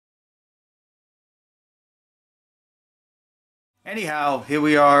Anyhow, here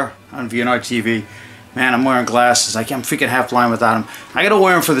we are on VNR TV. Man, I'm wearing glasses. I'm freaking half blind without them. I gotta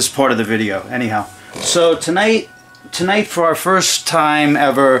wear them for this part of the video. Anyhow, so tonight for our first time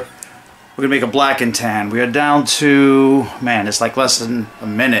ever, we're gonna make a black and tan. We are down to, man, it's like less than a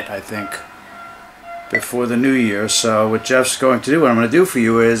minute, I think, before the new year. So what Jeff's going to do, what I'm gonna do for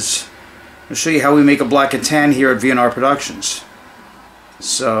you is, I'll show you how we make a black and tan here at VNR Productions.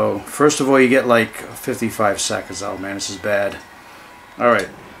 So, first of all, you get like 55 seconds. Oh man, this is bad. Alright,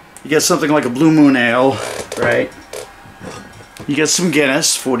 you get something like a Blue Moon Ale, right? You get some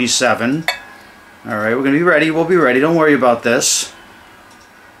Guinness, 47. Alright, we're going to be ready. We'll be ready. Don't worry about this.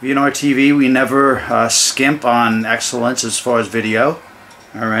 VNR TV, we never skimp on excellence as far as video.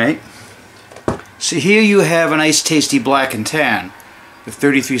 Alright. So here you have a nice tasty black and tan with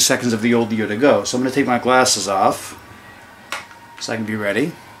 33 seconds of the old year to go. So I'm going to take my glasses off so I can be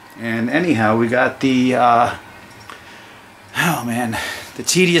ready. And anyhow, we got the oh man, the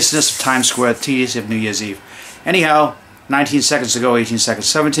tediousness of Times Square, the tedious of New Year's Eve. Anyhow, 19 seconds to go, 18 seconds,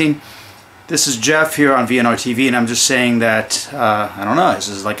 17. This is Jeff here on VNR TV, and I'm just saying that, I don't know, this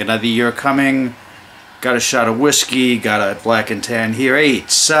is like another year coming. Got a shot of whiskey, got a black and tan here. 8,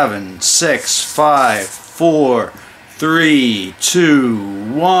 7, 6, 5, 4, 3,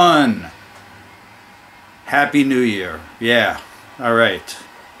 2, 1. Happy New Year. Yeah. Alright.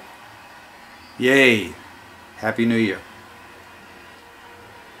 Yay. Happy New Year.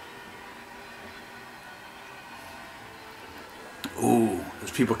 Ooh,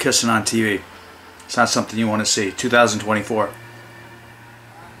 there's people kissing on TV. It's not something you want to see. 2024.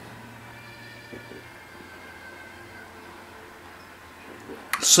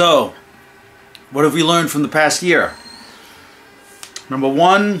 So, what have we learned from the past year? Number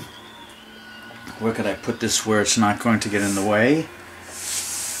one, where could I put this where it's not going to get in the way?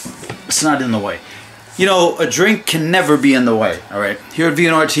 It's not in the way. You know, a drink can never be in the way. Alright, here at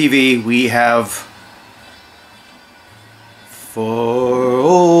VNR TV we have For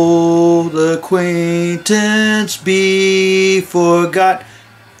old acquaintance be forgot.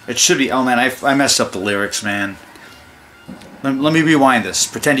 It should be, oh man, I messed up the lyrics, man. Let me rewind this.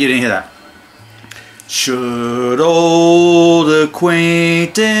 Pretend you didn't hear that. Should old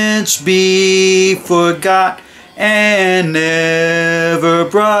acquaintance be forgot and never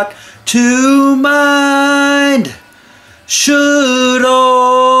brought to mind? Should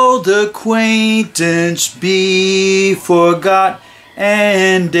old acquaintance be forgot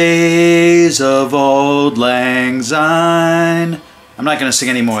and days of old lang syne? I'm not going to sing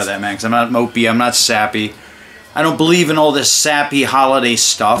any more of that, man, because I'm not mopey, I'm not sappy. I don't believe in all this sappy holiday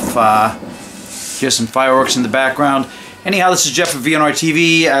stuff. Here's some fireworks in the background. Anyhow, this is Jeff of VNR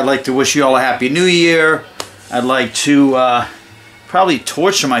TV. I'd like to wish you all a Happy New Year. I'd like to probably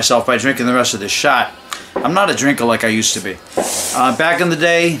torture myself by drinking the rest of this shot. I'm not a drinker like I used to be. Back in the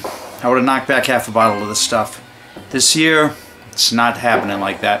day, I would have knocked back half a bottle of this stuff. This year, it's not happening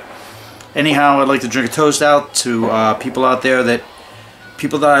like that. Anyhow, I'd like to drink a toast out to people out there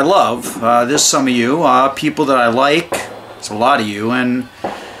people that I love. There's some of you. People that I like. It's a lot of you. And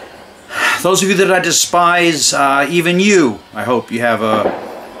those of you that I despise, even you, I hope you have a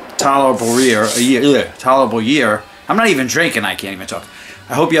tolerable year. Tolerable year. I'm not even drinking. I can't even talk.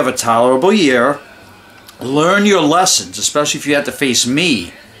 I hope you have a tolerable year. Learn your lessons, especially if you have to face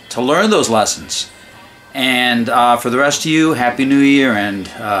me to learn those lessons. And for the rest of you, Happy New Year and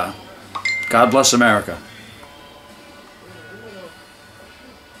God bless America.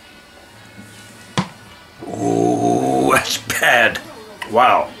 Ooh, that's bad.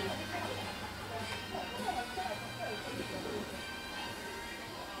 Wow.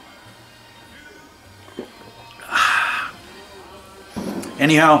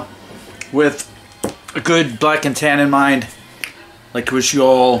 Anyhow, with a good black and tan in mind, I'd like to wish you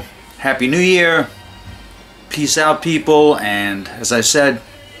all Happy New Year. Peace out, people, and as I said,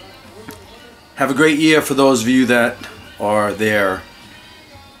 have a great year for those of you that are there.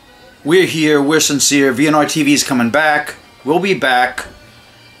 We're here, we're sincere. VNR TV is coming back. We'll be back.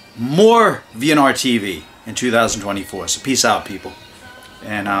 More VNR TV in 2024. So peace out, people.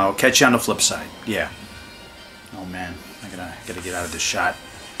 And I'll catch you on the flip side. Yeah. Oh man, I gotta get out of this shot.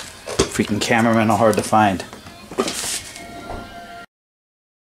 Freaking cameramen are hard to find.